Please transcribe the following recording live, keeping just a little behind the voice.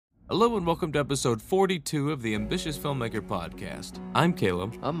Hello and welcome to episode 42 of the Ambitious Filmmaker Podcast. I'm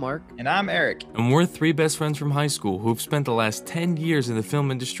Caleb. I'm Mark. And I'm Eric. And we're three best friends from high school who've spent the last 10 years in the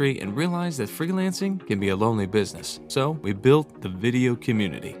film industry and realized that freelancing can be a lonely business. So we built the Video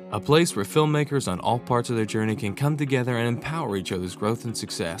Community, a place where filmmakers on all parts of their journey can come together and empower each other's growth and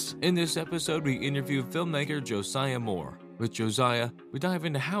success. In this episode, we interview filmmaker Josiah Moore. With Josiah, we dive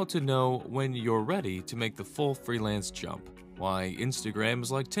into how to know when you're ready to make the full freelance jump, why Instagram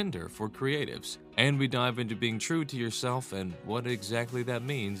is like Tinder for creatives, and we dive into being true to yourself and what exactly that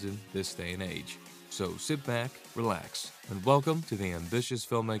means in this day and age. So sit back, relax, and welcome to the Ambitious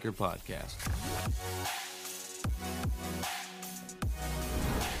Filmmaker Podcast.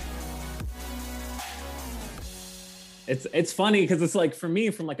 It's funny because it's like, for me,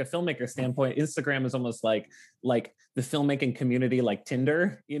 from like a filmmaker standpoint, Instagram is almost like the filmmaking community, like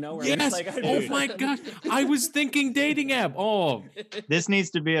Tinder, you know? Where Yes. it's like, Oh my gosh. I was thinking dating app. Oh, This needs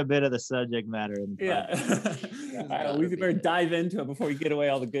to be a bit of the subject matter. yeah. All right, we better dive into it before we get away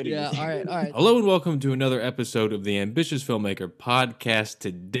all the goodies. Yeah, all right. hello and welcome to another episode of the Ambitious Filmmaker Podcast.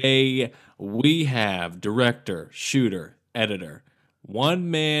 Today we have director, shooter, editor,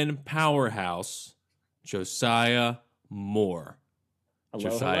 one-man powerhouse, Josiah Moore.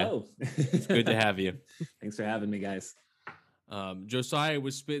 Josiah. Hello. It's good to have you. Thanks for having me, guys. Josiah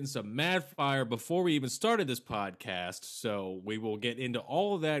was spitting some mad fire before we even started this podcast, so we will get into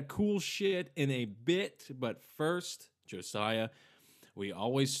all of that cool shit in a bit. But first, Josiah, we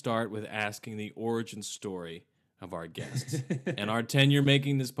always start with asking the origin story of our guests. And our tenure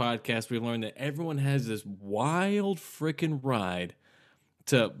making this podcast, we learned that everyone has this wild freaking ride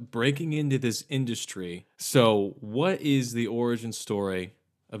to breaking into this industry. So what is the origin story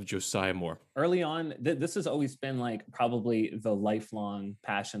of Josiah Moore? Early on, this has always been like probably the lifelong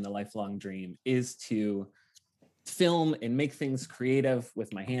passion, the lifelong dream is to film and make things creative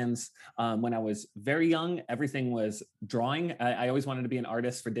with my hands. When I was very young, everything was drawing. I always wanted to be an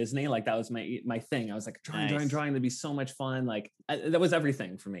artist for Disney. Like that was my thing. I was like, drawing. That'd be so much fun. Like that was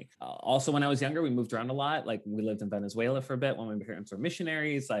everything for me. Also, when I was younger, we moved around a lot. Like we lived in Venezuela for a bit when my parents were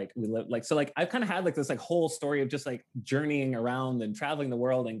missionaries. Like we lived I've kind of had like this like whole story of just like journeying around and traveling the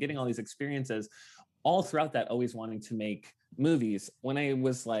world and getting all these experiences all throughout that, always wanting to make movies. When I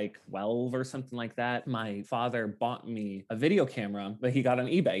was like 12 or something like that, my father bought me a video camera that he got on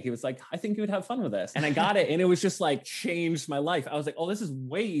eBay. He was like, I think you would have fun with this. And I got it. And it was just like changed my life. I was like, oh, this is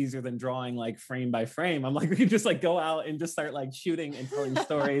way easier than drawing like frame by frame. I'm like, we could just like go out and just start like shooting and telling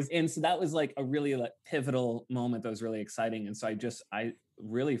stories. And so that was like a really like pivotal moment that was really exciting. And so I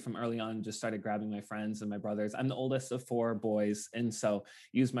really from early on just started grabbing my friends and my brothers. I'm the oldest of four boys. And so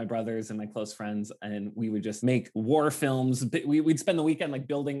used my brothers and my close friends, and we would just make war films. We'd spend the weekend like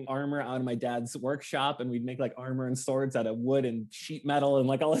building armor out of my dad's workshop, and we'd make like armor and swords out of wood and sheet metal and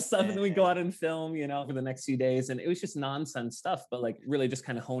like all this stuff. And then we'd go out and film, you know, for the next few days. And it was just nonsense stuff, but like really just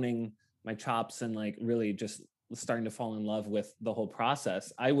kind of honing my chops and like really just starting to fall in love with the whole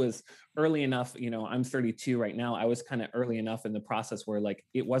process. I was early enough, you know, I'm 32 right now. I was kind of early enough in the process where like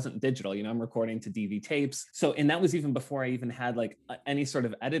it wasn't digital, you know, I'm recording to DV tapes. So, and that was even before I even had like any sort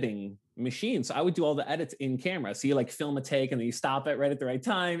of editing machine. So I would do all the edits in camera. So you like film a take and then you stop it right at the right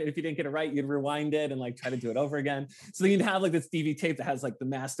time. And if you didn't get it right, you'd rewind it and like try to do it over again. So then you'd have like this DV tape that has like the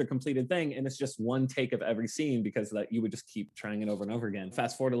master completed thing. And it's just one take of every scene because that you would just keep trying it over and over again.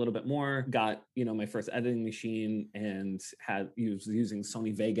 Fast forward a little bit more, got, you know, my first editing machine and was using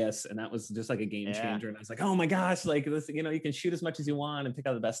Sony Vegas. And that was just like a game changer. And I was like, oh my gosh, like this, you know, you can shoot as much as you want and pick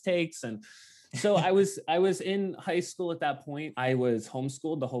out the best takes. And so I was in high school at that point. I was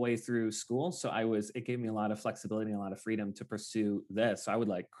homeschooled the whole way through school. So it gave me a lot of flexibility and a lot of freedom to pursue this. So I would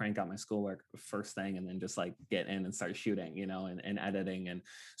like crank out my schoolwork first thing and then just like get in and start shooting, you know, and editing. And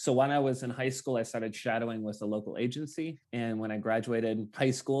so when I was in high school, I started shadowing with a local agency. And when I graduated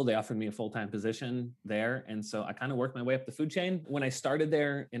high school, they offered me a full-time position there. And so I kind of worked my way up the food chain. When I started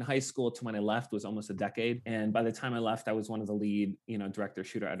there in high school to when I left was almost a decade. And by the time I left, I was one of the lead, you know, director,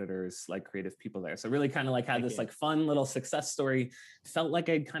 shooter, editors, like creative people there. So really kind of like had this like fun little success story. Felt like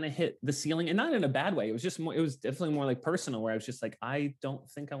I'd kind of hit the ceiling, and not in a bad way. It was just more, it was definitely more like personal, where I was just like, I don't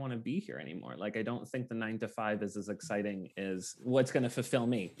think I want to be here anymore. Like, I don't think the 9 to 5 is as exciting as what's going to fulfill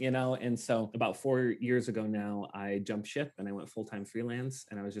me, you know? And so about 4 years ago now, I jumped ship and I went full-time freelance,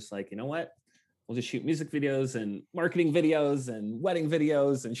 and I was just like, you know what? we'll just shoot music videos and marketing videos and wedding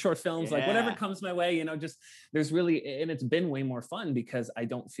videos and short films, like whatever comes my way, just there's really, and it's been way more fun because I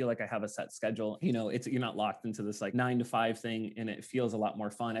don't feel like I have a set schedule. You're not locked into this like 9 to 5 thing, and it feels a lot more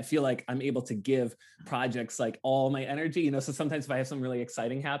fun. I feel like I'm able to give projects like all my energy, so sometimes if I have something really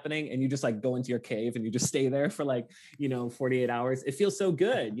exciting happening and you just like go into your cave and you just stay there for like, 48 hours, it feels so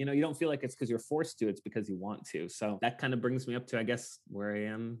good. You don't feel like it's because you're forced to, it's because you want to. So that kind of brings me up to, I guess, where I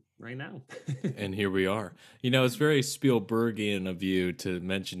am right now. And here we are. It's very Spielbergian of you to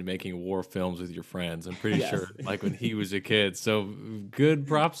mention making war films with your friends. I'm pretty sure like when he was a kid. So good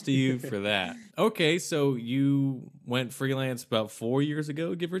props to you for that. Okay, so you went freelance about 4 years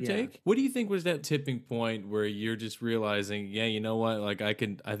ago, give or take. What do you think was that tipping point where you're just realizing, you know what, like I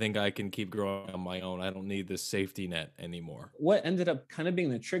think I can keep growing on my own. I don't need this safety net anymore. What ended up kind of being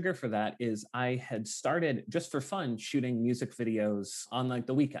the trigger for that is I had started just for fun shooting music videos on like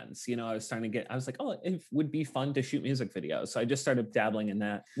the weekends. I was like, oh, it would be fun to shoot music videos. So I just started dabbling in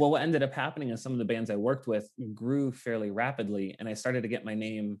that. Well, what ended up happening is some of the bands I worked with grew fairly rapidly, and I started to get my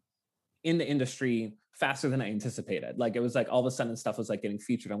name in the industry faster than I anticipated. Like it was like all of a sudden stuff was like getting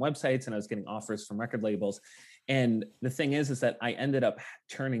featured on websites, and I was getting offers from record labels. And the thing is that I ended up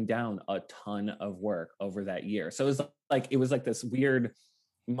turning down a ton of work over that year. So it was like this weird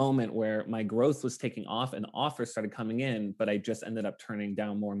moment where my growth was taking off and offers started coming in, but I just ended up turning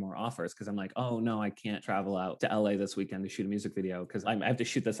down more and more offers because I'm like, oh no, I can't travel out to LA this weekend to shoot a music video because I have to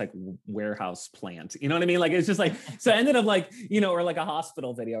shoot this like warehouse plant. You know what I mean? Like it's just like, so I ended up like, or like a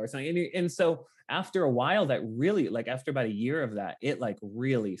hospital video or something. And so after a while, that really, like after about a year of that, it like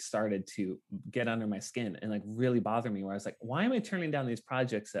really started to get under my skin and like really bother me, where I was like, why am I turning down these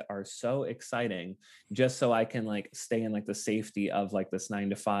projects that are so exciting just so I can like stay in like the safety of like this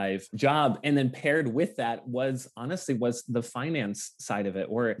 9 to 5 job? And then paired with that was the finance side of it,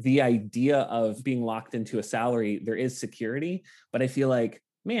 or the idea of being locked into a salary. There is security, but I feel like,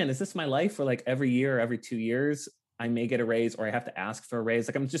 man, is this my life where like every year or every 2 years I may get a raise or I have to ask for a raise?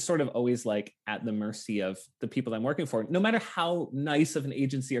 Like I'm just sort of always like at the mercy of the people I'm working for. No matter how nice of an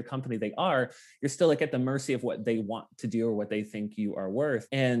agency or company they are, you're still like at the mercy of what they want to do or what they think you are worth.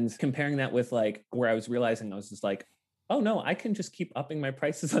 And comparing that with like where I was realizing I was just like, oh no, I can just keep upping my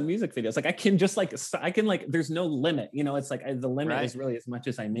prices on music videos. Like I can just like, there's no limit, it's like the limit is really as much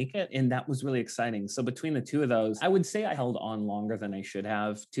as I make it. And that was really exciting. So between the two of those, I would say I held on longer than I should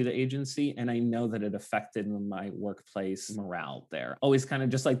have to the agency. And I know that it affected my workplace morale there. Always kind of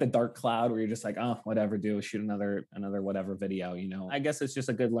just like the dark cloud where you're just like, oh, whatever, shoot another whatever video, I guess it's just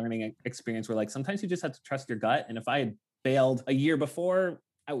a good learning experience where like, sometimes you just have to trust your gut. And if I had failed a year before,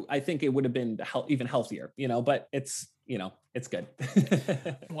 I think it would have been even healthier, but it's good.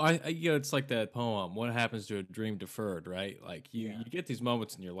 Well, it's like that poem, what happens to a dream deferred, right? Like you get these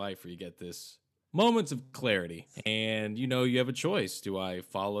moments in your life where you get this moments of clarity and, you have a choice. Do I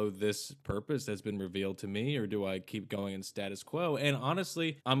follow this purpose that's been revealed to me, or do I keep going in status quo? And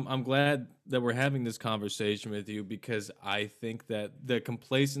honestly, I'm glad that we're having this conversation with you, because I think that the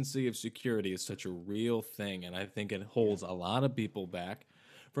complacency of security is such a real thing. And I think it holds a lot of people back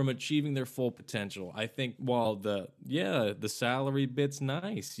from achieving their full potential. I think while the salary bit's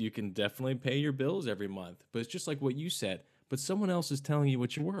nice, you can definitely pay your bills every month, but it's just like what you said, but someone else is telling you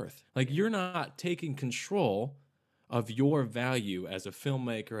what you're worth. Like you're not taking control of your value as a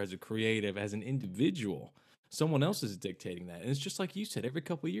filmmaker, as a creative, as an individual. Someone else is dictating that. And it's just like you said, every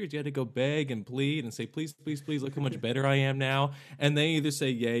couple of years, you had to go beg and plead and say, please, please, please, look how much better I am now. And they either say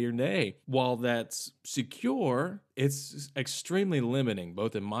yay or nay. While that's secure, it's extremely limiting,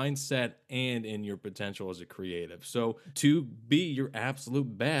 both in mindset and in your potential as a creative. So to be your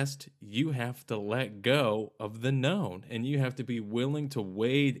absolute best, you have to let go of the known, and you have to be willing to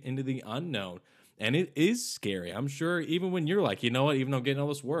wade into the unknown. And it is scary. I'm sure even when you're like, you know what, even though I'm getting all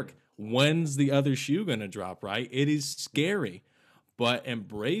this work, when's the other shoe going to drop, right? It is scary. But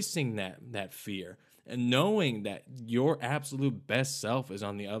embracing that fear and knowing that your absolute best self is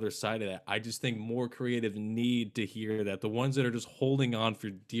on the other side of that, I just think more creatives need to hear that. The ones that are just holding on for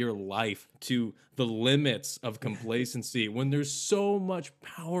dear life to the limits of complacency, when there's so much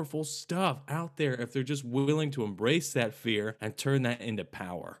powerful stuff out there, if they're just willing to embrace that fear and turn that into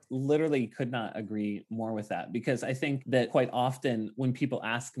power. Literally could not agree more with that, because I think that quite often when people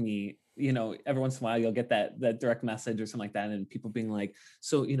ask me, every once in a while you'll get that direct message or something like that, and people being like,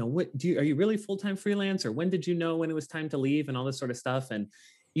 so, what are you really full-time freelance, or when did you know when it was time to leave, and all this sort of stuff. And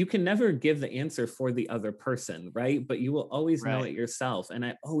you can never give the answer for the other person, right? But you will always know it yourself. And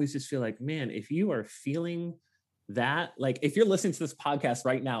I always just feel like, man, if you are feeling that, like if you're listening to this podcast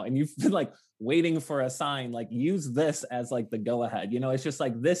right now and you've been like waiting for a sign, like use this as like the go ahead, it's just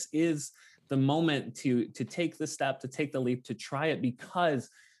like, this is the moment to take the step, to take the leap, to try it, because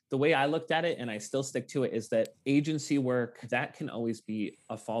the way I looked at it, and I still stick to it, is that agency work, that can always be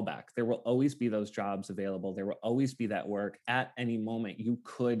a fallback. There will always be those jobs available. There will always be that work. At any moment, you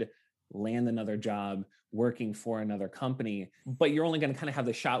could land another job working for another company, but you're only going to kind of have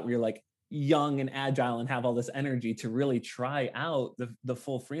the shot where you're like young and agile and have all this energy to really try out the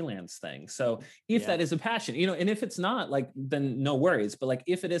full freelance thing. So if that is a passion, and if it's not, like, then no worries. But like,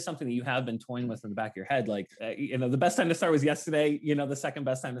 if it is something that you have been toying with in the back of your head, like, the best time to start was yesterday, the second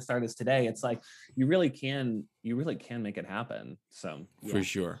best time to start is today. It's like, you really can make it happen. So for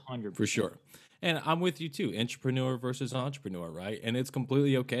sure. 100%. For sure. And I'm with you too, entrepreneur versus entrepreneur, right? And it's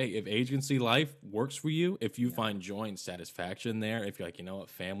completely okay if agency life works for you, if you find joy and satisfaction there, if you're like, what,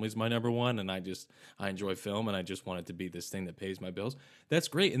 family's my number one, and I enjoy film and I just want it to be this thing that pays my bills. That's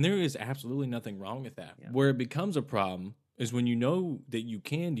great. And there is absolutely nothing wrong with that. Yeah. Where it becomes a problem is when you know that you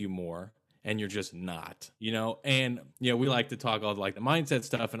can do more and you're just not, and we like to talk all like the mindset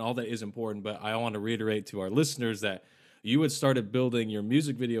stuff, and all that is important. But I want to reiterate to our listeners that you had started building your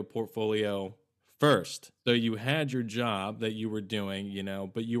music video portfolio first. So you had your job that you were doing,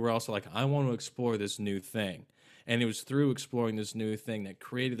 but you were also like, I want to explore this new thing. And it was through exploring this new thing that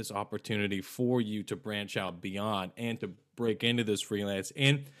created this opportunity for you to branch out beyond and to break into this freelance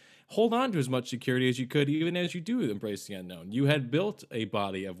and hold on to as much security as you could, even as you do embrace the unknown. You had built a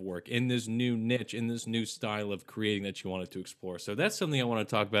body of work in this new niche, in this new style of creating that you wanted to explore. So that's something I want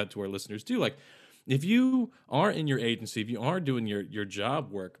to talk about to our listeners too. Like, if you are in your agency, if you are doing your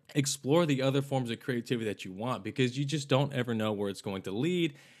job work, explore the other forms of creativity that you want, because you just don't ever know where it's going to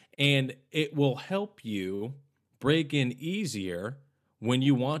lead. And it will help you break in easier when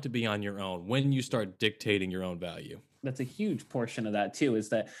you want to be on your own, when you start dictating your own value. That's a huge portion of that too, is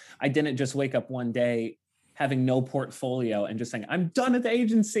that I didn't just wake up one day having no portfolio and just saying, I'm done at the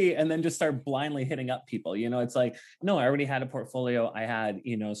agency, and then just start blindly hitting up people. It's like, no, I already had a portfolio. I had,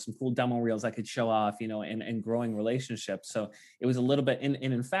 some cool demo reels I could show off, and growing relationships. So it was a little bit, and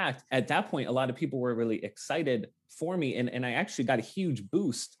in fact, at that point, a lot of people were really excited for me. And I actually got a huge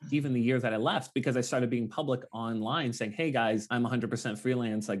boost even the year that I left, because I started being public online saying, hey guys, I'm 100%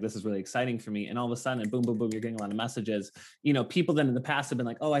 freelance. Like, this is really exciting for me. And all of a sudden, boom, boom, boom, you're getting a lot of messages. People that in the past have been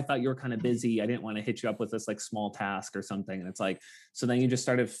like, oh, I thought you were kind of busy. I didn't want to hit you up with this like small task or something. And it's like, so then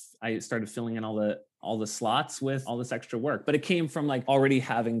I started filling in all the slots with all this extra work. But it came from like already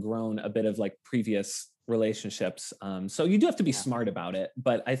having grown a bit of like previous relationships. So you do have to be smart about it,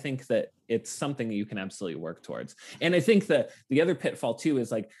 but I think that it's something that you can absolutely work towards. And I think that the other pitfall too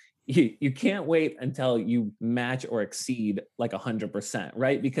is like, you can't wait until you match or exceed like 100%,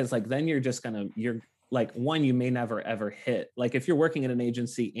 right? Because like, then you're like, one, you may never ever hit. Like, if you're working at an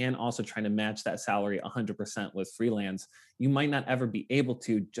agency and also trying to match that salary 100% with freelance, you might not ever be able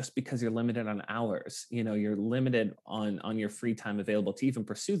to, just because you're limited on hours. You're limited on your free time available to even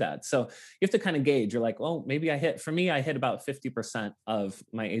pursue that. So you have to kind of gauge. You're like, well, maybe I hit about 50% of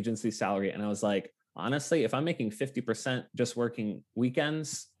my agency salary. And I was like, honestly, if I'm making 50% just working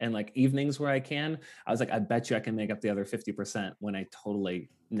weekends and like evenings where I can, I was like, I bet you I can make up the other 50% when I totally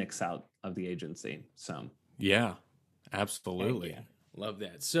nix out of the agency. So yeah, absolutely. Love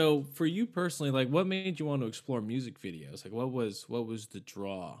that. So for you personally, like, what made you want to explore music videos? Like, what was the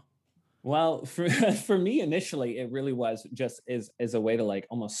draw? Well, for me initially, it really was just as a way to like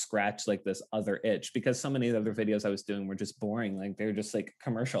almost scratch like this other itch, because so many of the other videos I was doing were just boring. Like, they're just like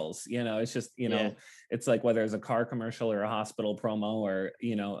commercials, it's just, it's like whether it's a car commercial or a hospital promo or,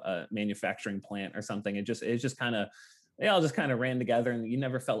 a manufacturing plant or something. It's just kind of, they all just kind of ran together, and you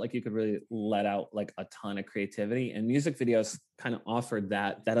never felt like you could really let out like a ton of creativity. And music videos kind of offered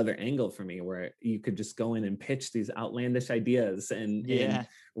that other angle for me, where you could just go in and pitch these outlandish ideas, and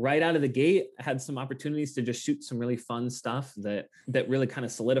right out of the gate had some opportunities to just shoot some really fun stuff that really kind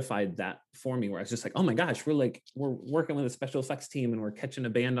of solidified that for me, where I was just like, oh my gosh, we're working with a special effects team and we're catching a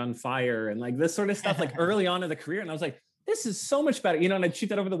band on fire and like this sort of stuff, like early on in the career. And I was like, this is so much better, and I'd shoot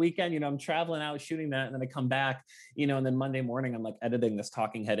that over the weekend, I'm traveling out shooting that, and then I come back, and then Monday morning I'm like editing this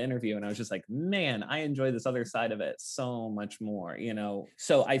talking head interview, and I was just like, man, I enjoy this other side of it so much more,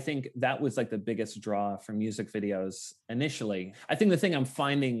 So I think that was like the biggest draw for music videos initially. I think the thing I'm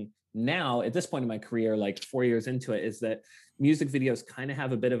finding now at this point in my career, like 4 years into it, is that music videos kind of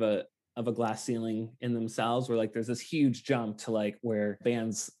have a bit of a glass ceiling in themselves, where like there's this huge jump to like where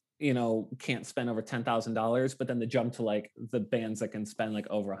bands can't spend over $10,000, but then the jump to like the bands that can spend like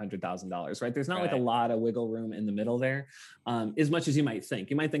over $100,000, right? There's not like a lot of wiggle room in the middle there, as much as you might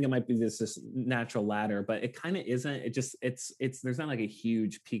think. You might think it might be this natural ladder, but it kind of isn't. It's there's not like a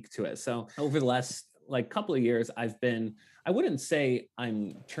huge peak to it. So over the last like couple of years, I wouldn't say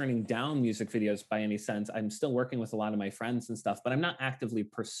I'm turning down music videos by any sense. I'm still working with a lot of my friends and stuff, but I'm not actively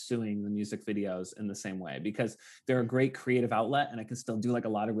pursuing the music videos in the same way, because they're a great creative outlet and I can still do like a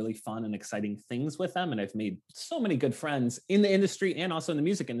lot of really fun and exciting things with them. And I've made so many good friends in the industry and also in the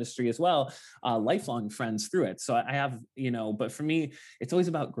music industry as well, lifelong friends through it. So I have, but for me, it's always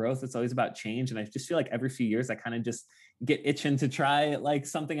about growth. It's always about change. And I just feel like every few years I kind of just get itching to try like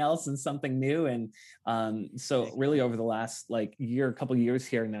something else and something new. And so really over the last like couple years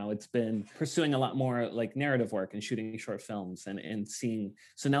here now, it's been pursuing a lot more like narrative work and shooting short films and seeing.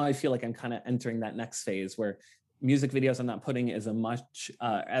 So now I feel like I'm kind of entering that next phase where music videos I'm not putting as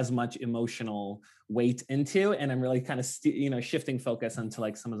much emotional weight into, and I'm really kind of shifting focus onto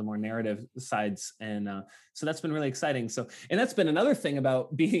like some of the more narrative sides. And so that's been really exciting. So, and that's been another thing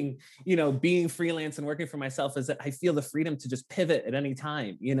about being freelance and working for myself, is that I feel the freedom to just pivot at any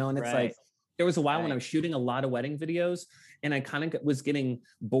time, and it's like, there was a while when I was shooting a lot of wedding videos and I kind of was getting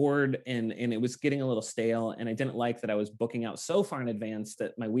bored and it was getting a little stale. And I didn't like that I was booking out so far in advance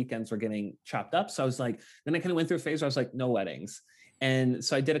that my weekends were getting chopped up. So I was like, then I kind of went through a phase where I was like, no weddings. And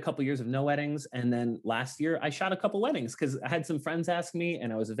so I did a couple of years of no weddings. And then last year I shot a couple weddings because I had some friends ask me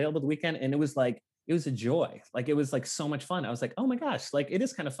and I was available the weekend. And it was a joy. Like, it was like so much fun. I was like, oh my gosh, like it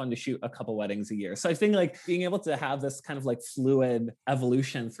is kind of fun to shoot a couple weddings a year. So I think like being able to have this kind of like fluid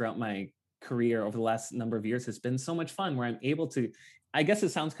evolution throughout my career over the last number of years has been so much fun, where I'm able to, I guess it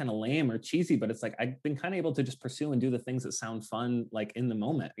sounds kind of lame or cheesy, but it's like I've been kind of able to just pursue and do the things that sound fun, like in the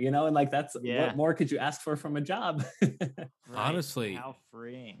moment, and like that's what more could you ask for from a job? Honestly, how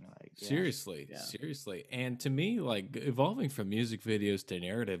freeing! Like, seriously. And to me, like evolving from music videos to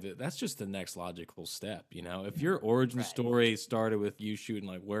narrative, that's just the next logical step. If your origin story started with you shooting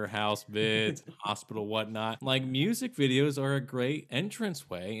like warehouse vids, hospital, whatnot, like music videos are a great entrance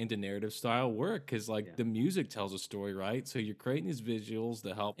way into narrative style work, because like the music tells a story, right? So you're creating these visuals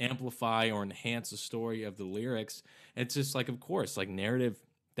that help amplify or enhance the story of the lyrics. It's just like, of course, like narrative,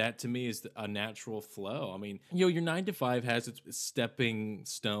 that to me is a natural flow. I mean, your 9 to 5 has its stepping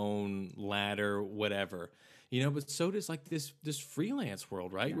stone, ladder, whatever, but so does like this freelance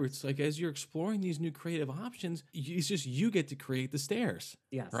world, right? Yes. Where it's like, as you're exploring these new creative options, it's just, you get to create the stairs.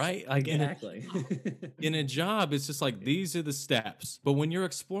 Yes. Right? Like exactly. In a job, it's just like, these are the steps. But when you're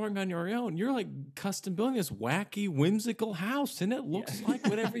exploring on your own, you're like custom building this wacky, whimsical house, and it looks like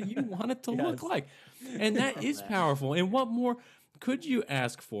whatever you want it to look like. And that is powerful. And what more could you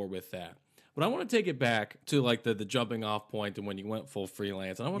ask for with that? But I want to take it back to like the jumping off point and when you went full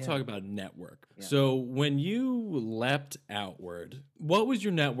freelance. And I want to talk about network. Yeah. So when you leapt outward, what was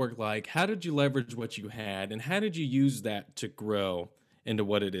your network like? How did you leverage what you had? And how did you use that to grow into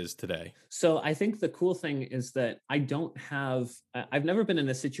what it is today? So I think the cool thing is that I've never been in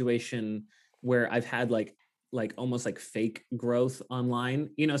a situation where I've had like almost like fake growth online.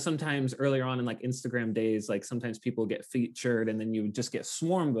 Sometimes earlier on in like Instagram days, like sometimes people get featured and then you just get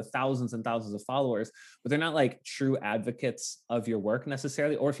swarmed with thousands and thousands of followers, but they're not like true advocates of your work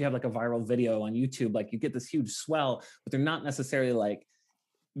necessarily. Or if you have like a viral video on YouTube, like you get this huge swell, but they're not necessarily like,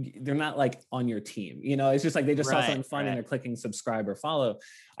 they're not like on your team, it's just like they just saw something fun and they're clicking subscribe or follow.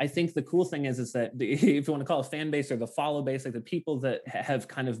 I think the cool thing is that if you want to call it fan base or the follow base, like the people that have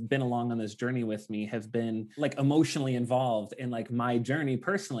kind of been along on this journey with me have been like emotionally involved in like my journey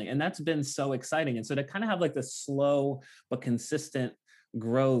personally. And that's been so exciting. And so to kind of have like this slow but consistent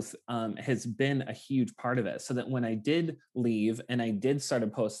growth has been a huge part of it. So that when I did leave and I did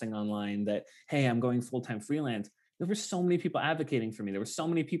started posting online that, hey, I'm going full-time freelance, there were so many people advocating for me. There were so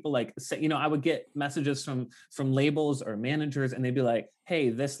many people like, I would get messages from labels or managers, and they'd be like, hey,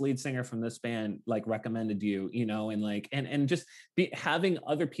 this lead singer from this band like recommended you, and like, and just having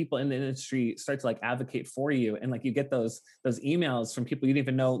other people in the industry start to like advocate for you. And like, you get those emails from people you didn't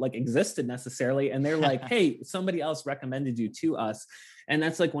even know like existed necessarily. And they're like, hey, somebody else recommended you to us. And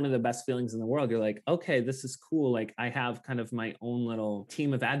that's like one of the best feelings in the world. You're like, okay, this is cool. Like I have kind of my own little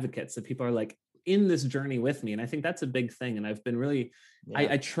team of advocates that people are like in this journey with me. And I think that's a big thing. And I've been really,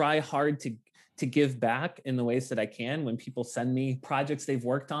 I try hard to give back in the ways that I can. When people send me projects they've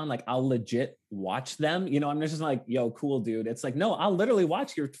worked on, like I'll legit watch them, I'm just like, yo, cool, dude. It's like, no, I'll literally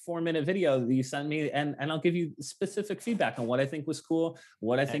watch your 4-minute video that you send me and I'll give you specific feedback on what I think was cool,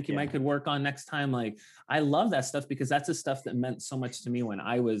 what I think you might could work on next time. Like, I love that stuff because that's the stuff that meant so much to me when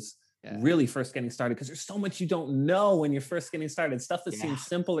I was really first getting started, because there's so much you don't know when you're first getting started. Stuff that seems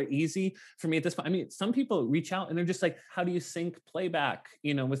simple or easy for me at this point. I mean, some people reach out and they're just like, how do you sync playback,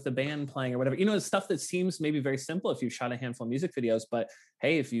 with the band playing or whatever, stuff that seems maybe very simple if you've shot a handful of music videos, but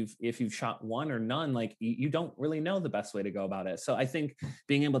hey, if you've shot one or none, like you don't really know the best way to go about it. So I think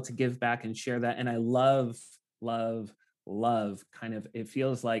being able to give back and share that, and I love kind of, it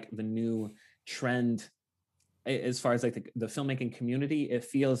feels like the new trend as far as like the filmmaking community. It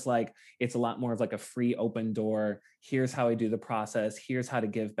feels like it's a lot more of like a free open door. Here's how I do the process. Here's how to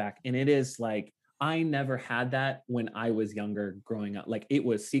give back. And it is like, I never had that when I was younger growing up. Like it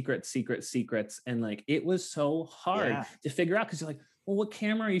was secrets. And like, it was so hard to figure out, because you're like, well, what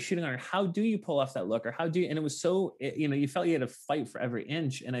camera are you shooting on? Or how do you pull off that look? Or how do you, and it was so, you felt you had to fight for every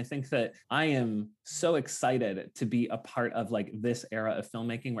inch. And I think that I am so excited to be a part of like this era of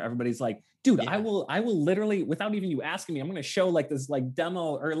filmmaking where everybody's like, dude, I will literally, without even you asking me, I'm going to show like this like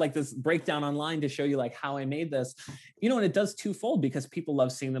demo or like this breakdown online to show you like how I made this, and it does twofold, because people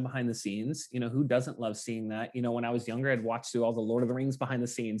love seeing them behind the scenes. Who doesn't love seeing that? When I was younger, I'd watch through all the Lord of the Rings behind the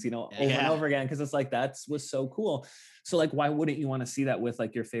scenes, over and over again, because it's like, that was so cool. So like, why wouldn't you want to see that with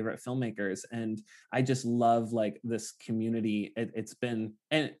like your favorite filmmakers? And I just love like this community. It's been,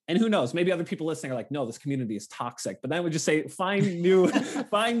 and who knows, maybe other people listening are like, no, this community is toxic. But I would just say,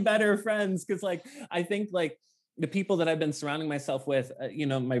 find better friends. Cause like, I think like the people that I've been surrounding myself with,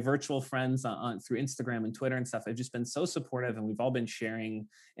 my virtual friends through Instagram and Twitter and stuff, have just been so supportive, and we've all been sharing,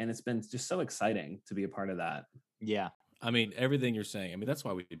 and it's been just so exciting to be a part of that. Yeah. I mean, everything you're saying, that's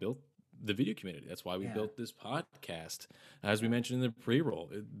why we built the video community. That's why we built this podcast. As we mentioned in the pre-roll,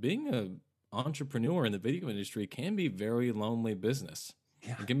 being an entrepreneur in the video industry can be very lonely business.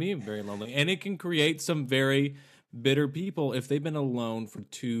 It can be very lonely, and it can create some very bitter people if they've been alone for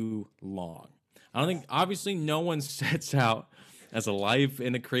too long. I don't think, obviously, no one sets out as a life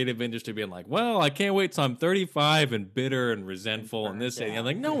in a creative industry being like, well, I can't wait till I'm 35 and bitter and resentful and this and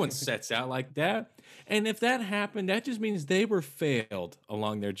like, no one sets out like that. And if that happened, that just means they were failed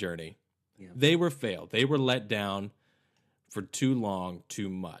along their journey. They were failed. They were let down for too long, too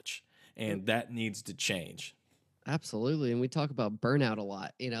much. And that needs to change. Absolutely. And we talk about burnout a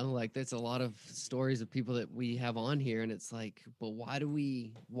lot, like there's a lot of stories of people that we have on here, and it's like, but why do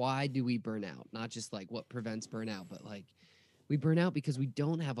we burn out? Not just like what prevents burnout, but like we burn out because we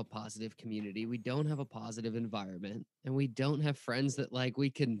don't have a positive community. We don't have a positive environment, and we don't have friends that like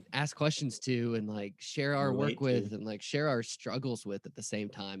we can ask questions to and like share our work with and like share our struggles with at the same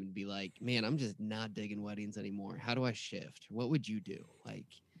time, and be like, man, I'm just not digging weddings anymore. How do I shift? What would you do? Like,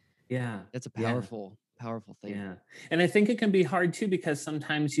 that's a powerful thing. Yeah. And I think it can be hard too, because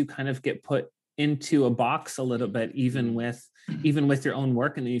sometimes you kind of get put into a box a little bit, even with your own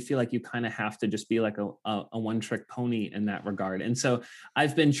work, and then you feel like you kind of have to just be like a one-trick pony in that regard. And so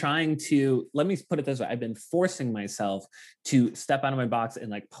I've been trying to, let me put it this way, I've been forcing myself to step out of my box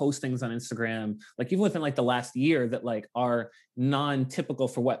and like post things on Instagram, like even within like the last year, that like are non-typical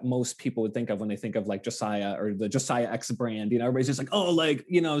for what most people would think of when they think of like Josiah or the Josiah X brand. Everybody's just like, oh, like,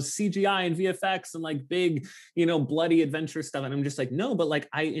 CGI and VFX and like big, bloody adventure stuff. And I'm just like, no, but like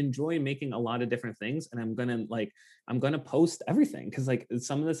I enjoy making a lot of different things, and I'm gonna post everything, because like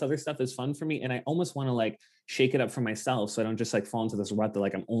some of this other stuff is fun for me, and I almost want to like shake it up for myself, so I don't just like fall into this rut that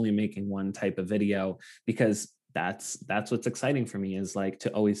like I'm only making one type of video, because that's what's exciting for me, is like to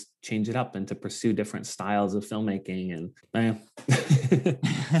always change it up and to pursue different styles of filmmaking. And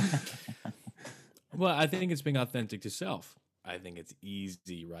well, I think it's being authentic to self. I think it's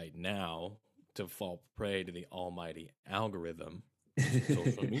easy right now to fall prey to the almighty algorithm,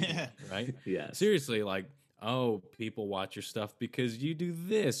 social media, right? Yeah. Seriously, like, oh, people watch your stuff because you do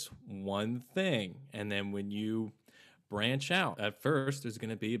this one thing. And then when you branch out, at first, there's going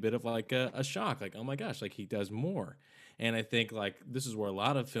to be a bit of like a shock, like, oh my gosh, like he does more. And I think like this is where a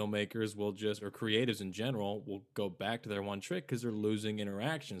lot of filmmakers will just, or creatives in general, will go back to their one trick, because they're losing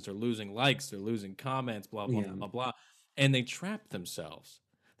interactions, they're losing likes, they're losing comments, blah, blah, blah, blah. And they trap themselves.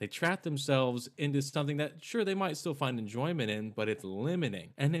 They trap themselves into something that, sure, they might still find enjoyment in, but it's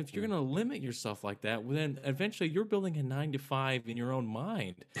limiting. And if you're going to limit yourself like that, well, then eventually you're building a 9-to-5 in your own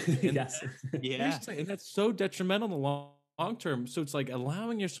mind. And and that's so detrimental in the long term. So it's like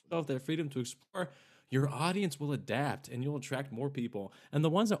allowing yourself that freedom to explore. Your audience will adapt, and you'll attract more people. And the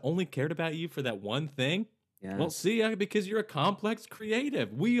ones that only cared about you for that one thing, well, see ya, because you're a complex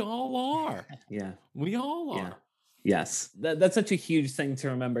creative. We all are. We all are. Yes, that's such a huge thing to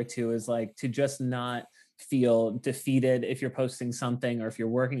remember too, is like to just not feel defeated if you're posting something, or if you're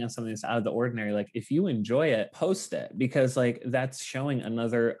working on something that's out of the ordinary. Like if you enjoy it, post it, because like that's showing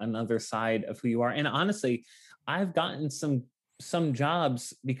another side of who you are. And honestly, I've gotten some some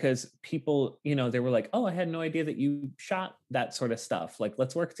jobs because people, you know, they were like, oh, I had no idea that you shot that sort of stuff. Like,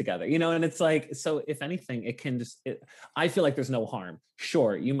 let's work together, you know? And it's like, so if anything, it can just, I feel like there's no harm.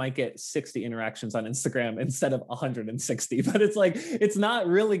 Sure, you might get 60 interactions on Instagram instead of 160, but it's like, it's not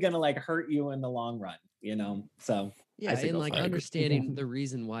really going to like hurt you in the long run, you know? So Yeah, I say and go like for it. understanding the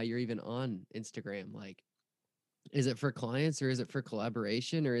reason why you're even on Instagram. Like, is it for clients or is it for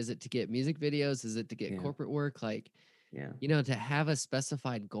collaboration or is it to get music videos? Is it to get Yeah. corporate work? Like, Yeah. you know, to have a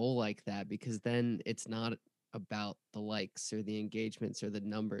specified goal like that, because then it's not about the likes or the engagements or the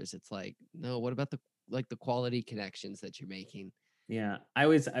numbers. It's like, no, what about the like the quality connections that you're making? Yeah, I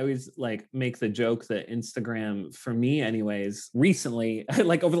always like make the joke that Instagram, for me anyways, recently,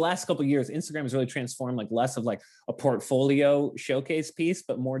 like over the last couple of years, Instagram has really transformed, like less of like a portfolio showcase piece,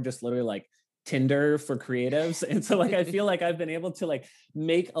 but more just literally like Tinder for creatives. And so like I feel like I've been able to like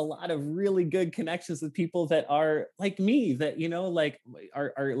make a lot of really good connections with people that are like me, that, you know, like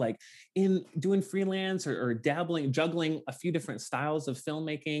are like in doing freelance or dabbling, juggling a few different styles of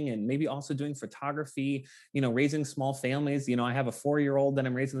filmmaking, and maybe also doing photography, you know, raising small families. You know, I have a 4-year-old that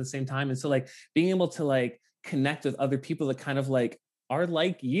I'm raising at the same time. And so like being able to like connect with other people that kind of like are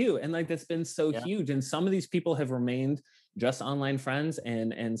like you, and like that's been so Yeah. huge. And some of these people have remained just online friends,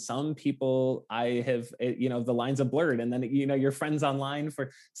 and some people I have, you know, the lines are blurred, and then, you know, you're friends online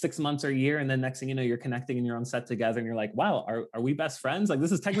for 6 months or a year, and then next thing you know, you're connecting and you're on set together, and you're like, wow, are we best friends? Like,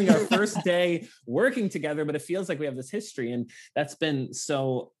 this is technically our first day working together, but it feels like we have this history. And that's been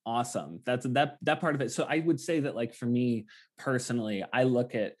so awesome. That's that part of it. So I would say that, like, for me personally, I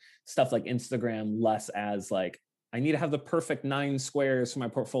look at stuff like Instagram less as like, I need to have the perfect 9 squares for my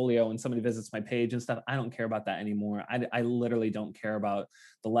portfolio and somebody visits my page and stuff. I don't care about that anymore. I literally don't care about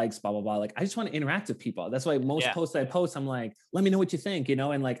the likes, blah, blah, blah. Like, I just want to interact with people. That's why most posts I post, I'm like, let me know what you think, you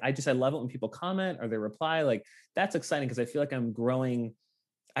know? And like, I love it when people comment or they reply. Like, that's exciting because I feel like I'm growing.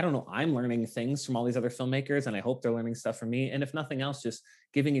 I don't know, I'm learning things from all these other filmmakers, and I hope they're learning stuff from me. And if nothing else, just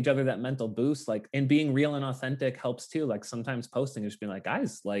giving each other that mental boost, like, and being real and authentic helps too. Like, sometimes posting is just being like,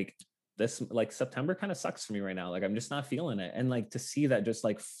 guys, like, this, like, September kind of sucks for me right now. Like, I'm just not feeling it. And like, to see that just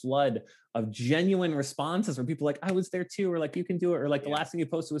like flood of genuine responses where people like, I was there too, or like, you can do it, or like the last thing you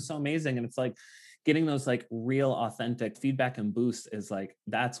posted was so amazing. And it's like getting those like real authentic feedback and boost is like,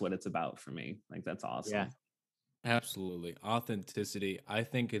 that's what it's about for me. Like, that's awesome. Yeah. Absolutely. Authenticity. I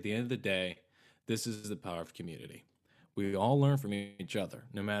think at the end of the day, this is the power of community. We all learn from each other,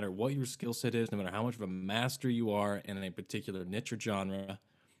 no matter what your skill set is, no matter how much of a master you are in a particular niche or genre.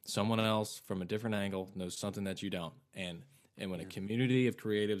 Someone else from a different angle knows something that you don't. And when a community of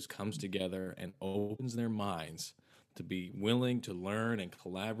creatives comes together and opens their minds to be willing to learn and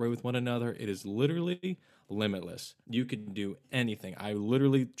collaborate with one another, it is literally limitless. You can do anything. I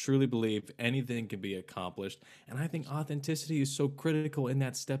literally truly believe anything can be accomplished. And I think authenticity is so critical in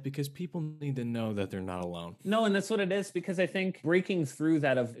that step because people need to know that they're not alone. No, and that's what it is, because I think breaking through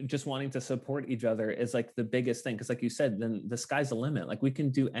that of just wanting to support each other is like the biggest thing. Because like you said, then the sky's the limit. Like, we can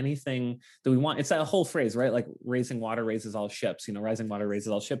do anything that we want. It's that whole phrase, right? Like, raising water raises all ships, you know, rising water raises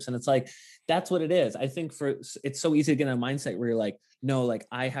all ships. And it's like, that's what it is. I think it's so easy to get in a mindset where you're like, no, like,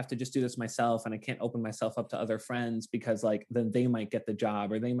 I have to just do this myself, and I can't open myself up to other friends because like then they might get the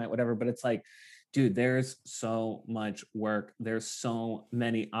job or they might whatever. But it's like, dude, there's so much work. There's so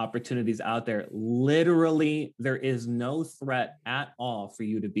many opportunities out there. Literally, there is no threat at all for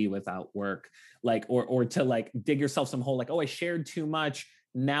you to be without work, like, or to like dig yourself some hole, like, oh, I shared too much,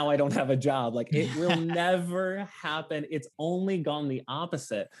 now I don't have a job. Like, it will never happen. It's only gone the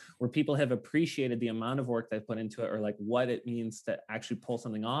opposite, where people have appreciated the amount of work they put into it, or like what it means to actually pull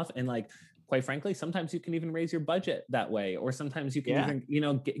something off. And like, quite frankly, sometimes you can even raise your budget that way, or sometimes you can even, you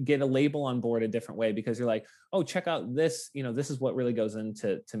know, get a label on board a different way, because you're like, oh, check out this, you know, this is what really goes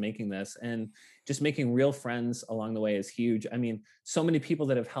into making this. And just making real friends along the way is huge. I mean, so many people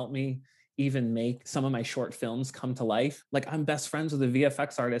that have helped me even make some of my short films come to life. Like, I'm best friends with a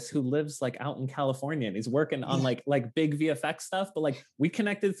VFX artist who lives like out in California, and he's working on like big VFX stuff, but like, we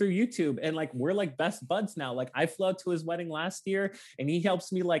connected through YouTube, and like, we're like best buds now. Like, I flew out to his wedding last year, and he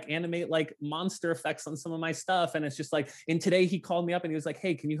helps me like animate like monster effects on some of my stuff. And it's just like, and today he called me up and he was like,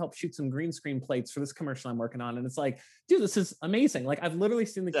 hey, can you help shoot some green screen plates for this commercial I'm working on? And it's like, dude, this is amazing. Like, I've literally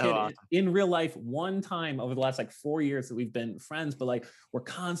seen the kid in real life one time over the last like 4 years that we've been friends, but like, we're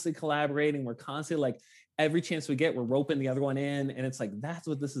constantly collaborating. We're constantly like, every chance we get, we're roping the other one in. And it's like, that's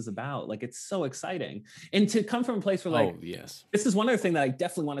what this is about. Like, it's so exciting. And to come from a place where like, yes, this is one other thing that I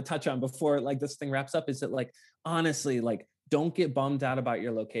definitely want to touch on before like this thing wraps up, is that like, honestly, like, don't get bummed out about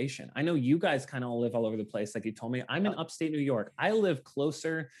your location. I know you guys kind of live all over the place. Like you told me, I'm in upstate New York. I live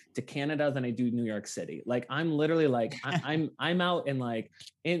closer to Canada than I do New York City. Like I'm literally like, I'm out in like,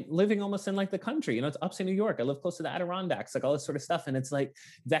 in living almost in like the country, you know, it's upstate New York. I live close to the Adirondacks, like all this sort of stuff. And it's like,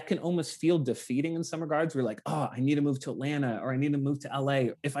 that can almost feel defeating in some regards. We're like, oh, I need to move to Atlanta or I need to move to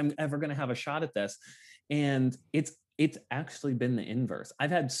LA if I'm ever going to have a shot at this. And it's actually been the inverse.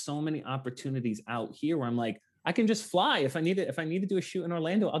 I've had so many opportunities out here where I'm like, I can just fly if I need it. If I need to do a shoot in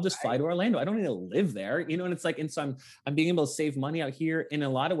Orlando, I'll just fly to Orlando. I don't need to live there, you know. And it's like, and so I'm being able to save money out here. In a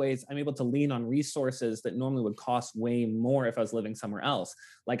lot of ways, I'm able to lean on resources that normally would cost way more if I was living somewhere else.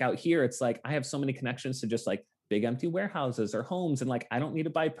 Like out here, it's like I have so many connections to just like big empty warehouses or homes, and like I don't need to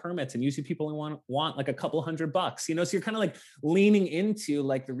buy permits. And usually people want like a couple $100, you know. So you're kind of like leaning into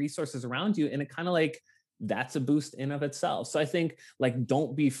like the resources around you, and it kind of like, that's a boost in of itself. So I think like,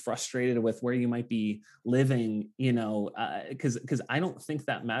 don't be frustrated with where you might be living, you know, because I don't think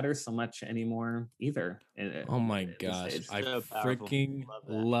that matters so much anymore either. Oh my gosh. I so freaking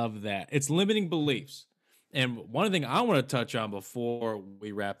love that. It's limiting beliefs. And one thing I want to touch on before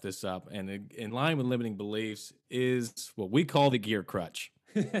we wrap this up, and in line with limiting beliefs, is what we call the gear crutch.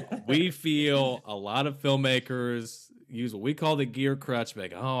 We feel a lot of filmmakers use what we call the gear crutch,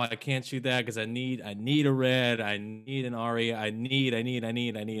 like, oh, I can't shoot that because I need a red, I need an RE, I need,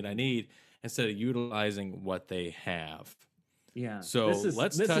 instead of utilizing what they have. Yeah. So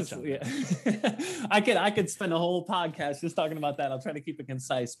let's touch on that. I could spend a whole podcast just talking about that. I'll try to keep it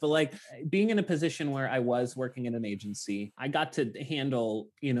concise. But like being in a position where I was working in an agency, I got to handle,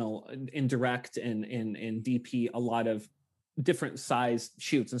 you know, in direct and in DP a lot of different size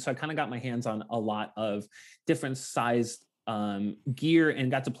shoots. And so I kind of got my hands on a lot of different sized gear and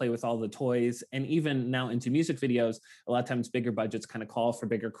got to play with all the toys. And even now into music videos, a lot of times bigger budgets kind of call for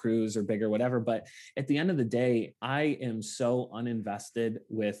bigger crews or bigger whatever. But at the end of the day, I am so uninvested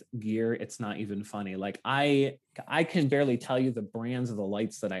with gear. It's not even funny. Like I can barely tell you the brands of the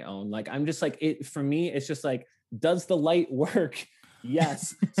lights that I own. Like I'm just like, for me, it's just like, does the light work?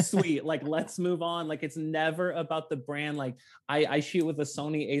 Yes, sweet. Like, let's move on. Like, it's never about the brand. Like, I shoot with a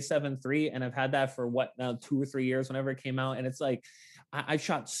Sony A7 III, and I've had that for what now 2 or 3 years. Whenever it came out, and it's like I've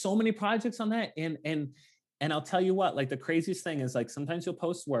shot so many projects on that. And I'll tell you what. Like, the craziest thing is like sometimes you'll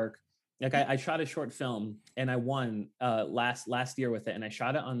post work. Like I shot a short film and I won last year with it, and I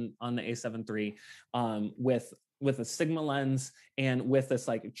shot it on the A7 III with a Sigma lens and with this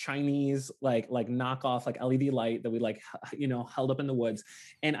like Chinese like knockoff like LED light that we like, you know, held up in the woods.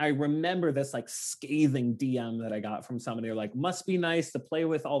 And I remember this like scathing DM that I got from somebody. They're like, must be nice to play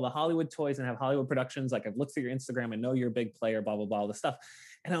with all the Hollywood toys and have Hollywood productions. Like I've looked through your Instagram and know you're a big player, blah, blah, blah, all this stuff.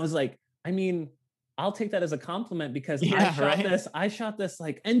 And I was like, I mean, I'll take that as a compliment because I shot this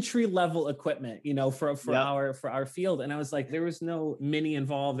like entry level equipment, you know, for our field. And I was like, there was no mini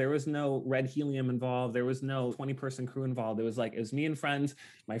involved. There was no red helium involved. There was no 20-person crew involved. It was like, it was me and friends.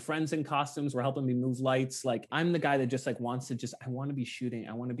 My friends in costumes were helping me move lights. Like I'm the guy that just like wants to I want to be shooting.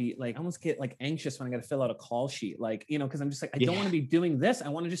 I want to be like, I almost get like anxious when I got to fill out a call sheet. Like, you know, cause I'm just like, I don't want to be doing this. I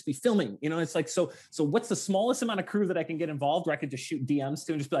want to just be filming, you know. It's like, so what's the smallest amount of crew that I can get involved where I could just shoot DMs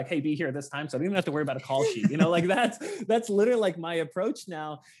to and just be like, hey, be here this time. So I don't even have to worry about a call sheet, you know, like that's literally like my approach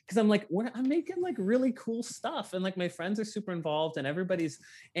now. Cause I'm like, I'm making like really cool stuff. And like my friends are super involved and everybody's,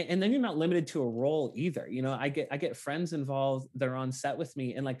 and then you're not limited to a role either. You know, I get friends involved. They're on set with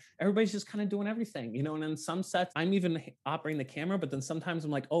me and like, everybody's just kind of doing everything, you know, and in some sets I'm even operating the camera, but then sometimes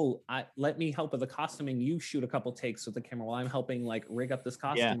I'm like, oh, let me help with the costuming. You shoot a couple takes with the camera while I'm helping like rig up this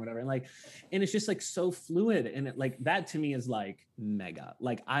costume, whatever. And like, and it's just like so fluid. And it like, that to me is like mega,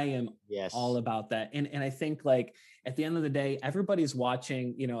 like I am all about that. And I think like at the end of the day, everybody's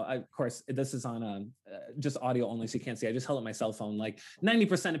watching, you know, of course this is on just audio only, so you can't see. I just held up my cell phone. Like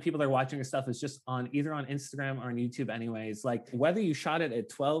 90% of people that are watching your stuff is just on either on Instagram or on YouTube anyways. Like whether you shot it at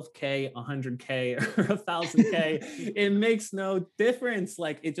 12K, 100K or 1000K, it makes no difference.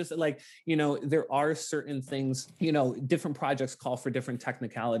 Like it just like, you know, there are certain things, you know, different projects call for different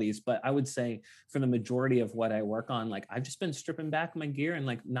technicalities, but I would say for the majority of what I work on, like I've just been stripping back my gear and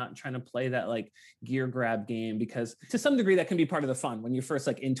like not trying to play that like gear grab game, because to some degree that can be part of the fun when you're first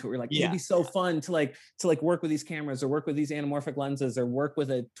like into it. You're like, it'd be so fun to work with these cameras or work with these anamorphic lenses or work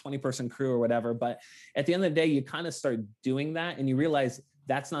with a 20-person crew or whatever. But at the end of the day, you kind of start doing that and you realize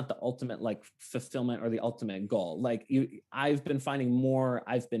that's not the ultimate like fulfillment or the ultimate goal. Like I've been filling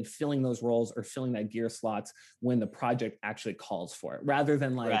those roles or filling that gear slots when the project actually calls for it, rather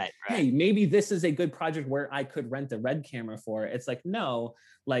than like, hey, maybe this is a good project where I could rent a red camera for it. It's like, no,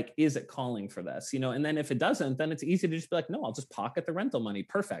 like, is it calling for this? You know, and then if it doesn't, then it's easy to just be like, no, I'll just pocket the rental money.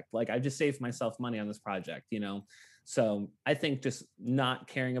 Perfect. Like I just saved myself money on this project, you know? So I think just not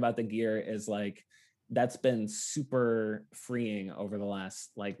caring about the gear is like, that's been super freeing over the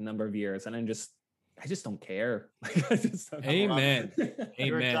last like number of years. And I just don't care. Like, I just don't Amen.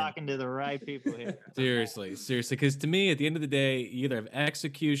 You're Amen. talking to the right people here. Seriously. Because to me, at the end of the day, you either have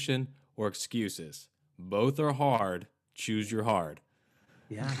execution or excuses. Both are hard. Choose your hard.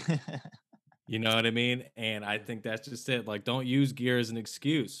 Yeah. You know what I mean? And I think that's just it. Like, don't use gear as an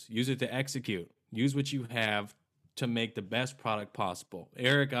excuse. Use it to execute. Use what you have to make the best product possible.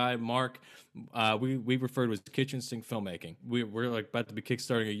 Eric, Mark, we refer to as kitchen sink filmmaking. We're like about to be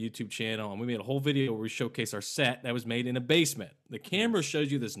kickstarting a YouTube channel, and we made a whole video where we showcase our set that was made in a basement. The camera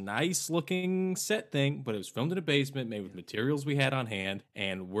shows you this nice looking set thing, but it was filmed in a basement, made with materials we had on hand,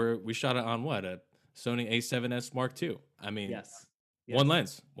 and we shot it on what, a Sony A7S Mark II. I mean, Yes. one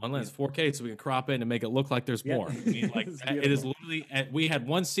lens, 4K, so we can crop it and make it look like there's more. I mean, like it is literally. We had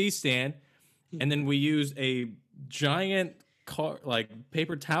one C stand, and then we used a giant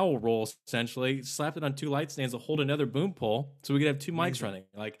paper towel roll, essentially slapped it on two light stands to hold another boom pole, so we could have two mics running.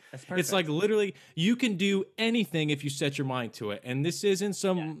 Like, it's like literally you can do anything if you set your mind to it. And this isn't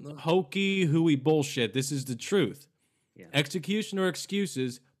some hokey hooey bullshit. This is the truth. Yeah. Execution or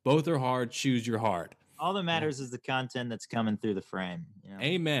excuses, both are hard. Choose your hard. All that matters is the content that's coming through the frame. You know?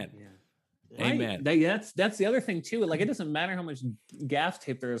 Amen. Yeah. Amen. Right. That's the other thing too. Like, it doesn't matter how much gaff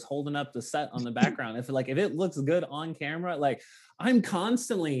tape there is holding up the set on the background. If it looks good on camera, like, I'm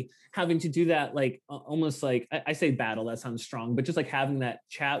constantly having to do that. Like, almost like I say battle. That sounds strong, but just like having that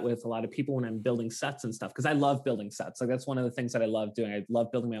chat with a lot of people when I'm building sets and stuff. Because I love building sets. Like, that's one of the things that I love doing. I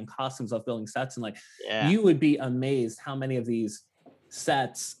love building my own costumes. Love building sets. And like, you would be amazed how many of these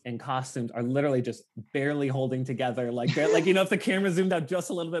sets and costumes are literally just barely holding together. Like, if the camera zoomed out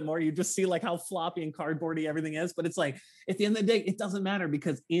just a little bit more, you just see like how floppy and cardboardy everything is. But it's like, at the end of the day, it doesn't matter,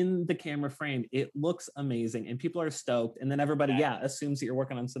 because in the camera frame, it looks amazing and people are stoked. And then everybody, assumes that you're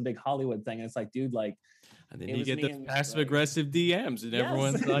working on some big Hollywood thing. And it's like, dude, like, and then you get the passive aggressive DMs and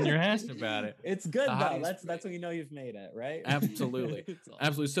everyone's on your ass about it. It's good though. That's when you know you've made it, right? Absolutely.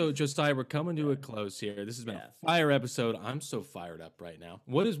 Absolutely. So Josiah, we're coming to a close here. This has been a fire episode. I'm so fired up right now.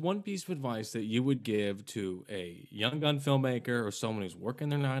 What is one piece of advice that you would give to a young gun filmmaker or someone who's working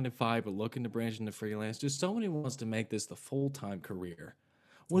their 9 to 5 but looking to branch into freelance? Just someone who wants to make this the full-time career.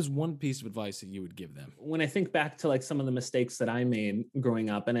 What is one piece of advice that you would give them? When I think back to like some of the mistakes that I made growing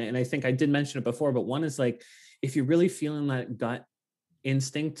up, and I think I did mention it before, but one is like, if you're really feeling that gut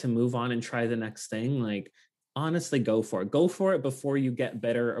instinct to move on and try the next thing, like, honestly, go for it. Go for it before you get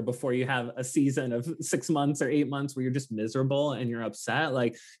bitter or before you have a season of 6 months or 8 months where you're just miserable and you're upset.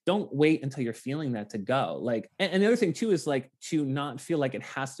 Like, don't wait until you're feeling that to go. Like, and the other thing too is like to not feel like it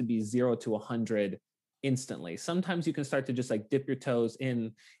has to be 0 to 100 instantly. Sometimes you can start to just like dip your toes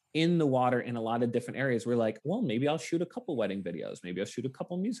in the water in a lot of different areas. We're like, well, maybe I'll shoot a couple wedding videos. Maybe I'll shoot a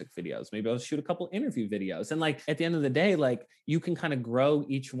couple music videos. Maybe I'll shoot a couple interview videos. And like, at the end of the day, like, you can kind of grow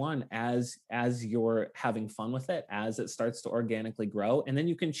each one as you're having fun with it, as it starts to organically grow. And then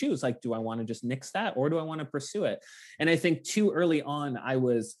you can choose, like, do I want to just nix that or do I want to pursue it? And I think too early on, I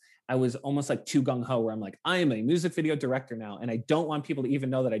was almost like too gung-ho, where I'm like, I am a music video director now, and I don't want people to even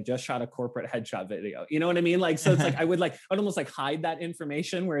know that I just shot a corporate headshot video. You know what I mean? Like, so it's like, I'd almost like hide that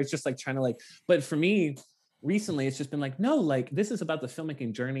information, where it's just like trying to like, but for me, recently, it's just been like, no, like, this is about the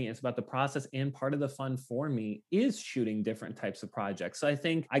filmmaking journey. It's about the process. And part of the fun for me is shooting different types of projects. So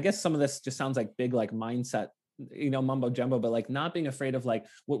I guess some of this just sounds like big, like mindset, mumbo jumbo, but like not being afraid of like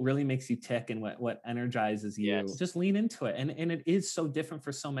what really makes you tick and what energizes you. Yes. Just lean into it. And it is so different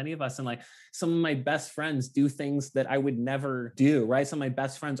for so many of us. And like, some of my best friends do things that I would never do, right? Some of my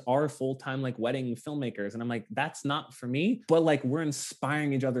best friends are full-time like wedding filmmakers. And I'm like, that's not for me, but like, we're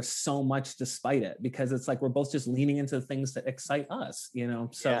inspiring each other so much despite it, because it's like, we're both just leaning into the things that excite us,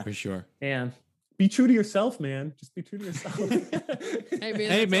 So yeah, for sure. Yeah. Be true to yourself, man. Just be true to yourself. Hey,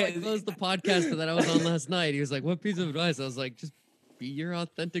 man. I closed the podcast that I was on last night. He was like, what piece of advice? I was like, just be your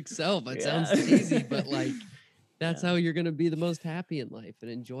authentic self. It sounds easy, but like, that's how you're going to be the most happy in life and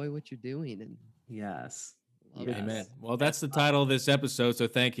enjoy what you're doing. And yes. Amen. Well, that's the title of this episode, so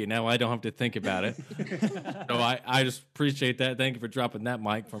thank you. Now I don't have to think about it. So I just appreciate that. Thank you for dropping that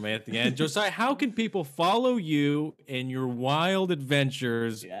mic for me at the end. Josiah, how can people follow you in your wild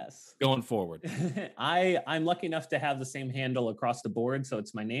adventures going forward? I'm lucky enough to have the same handle across the board. So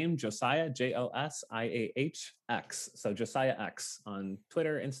it's my name, Josiah, Josiahx. So Josiah X on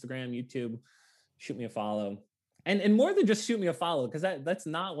Twitter, Instagram, YouTube. Shoot me a follow. And more than just shoot me a follow, because that's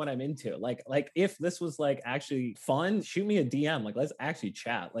not what I'm into. Like if this was like actually fun, shoot me a DM. Like, let's actually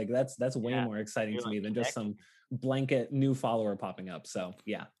chat. Like that's way more exciting to me than just some blanket new follower popping up. So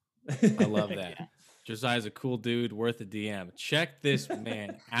yeah. I love that. Josiah's a cool dude, worth a DM. Check this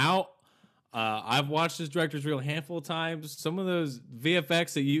man out. I've watched this director's reel a handful of times. Some of those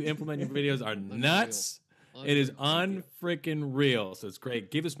VFX that you implement in your videos are nuts. It is unfreaking real. So it's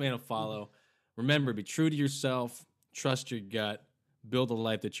great. Give this man a follow. Remember, be true to yourself. Trust your gut. Build a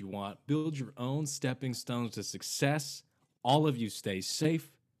life that you want. Build your own stepping stones to success. All of you stay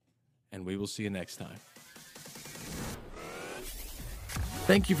safe, and we will see you next time.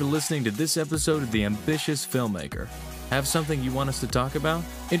 Thank you for listening to this episode of The Ambitious Filmmaker. Have something you want us to talk about?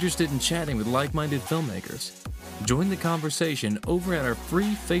 Interested in chatting with like-minded filmmakers? Join the conversation over at our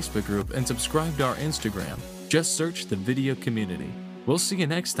free Facebook group and subscribe to our Instagram. Just search The Video Community. We'll see you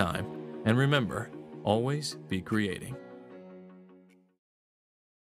next time. And remember, always be creating.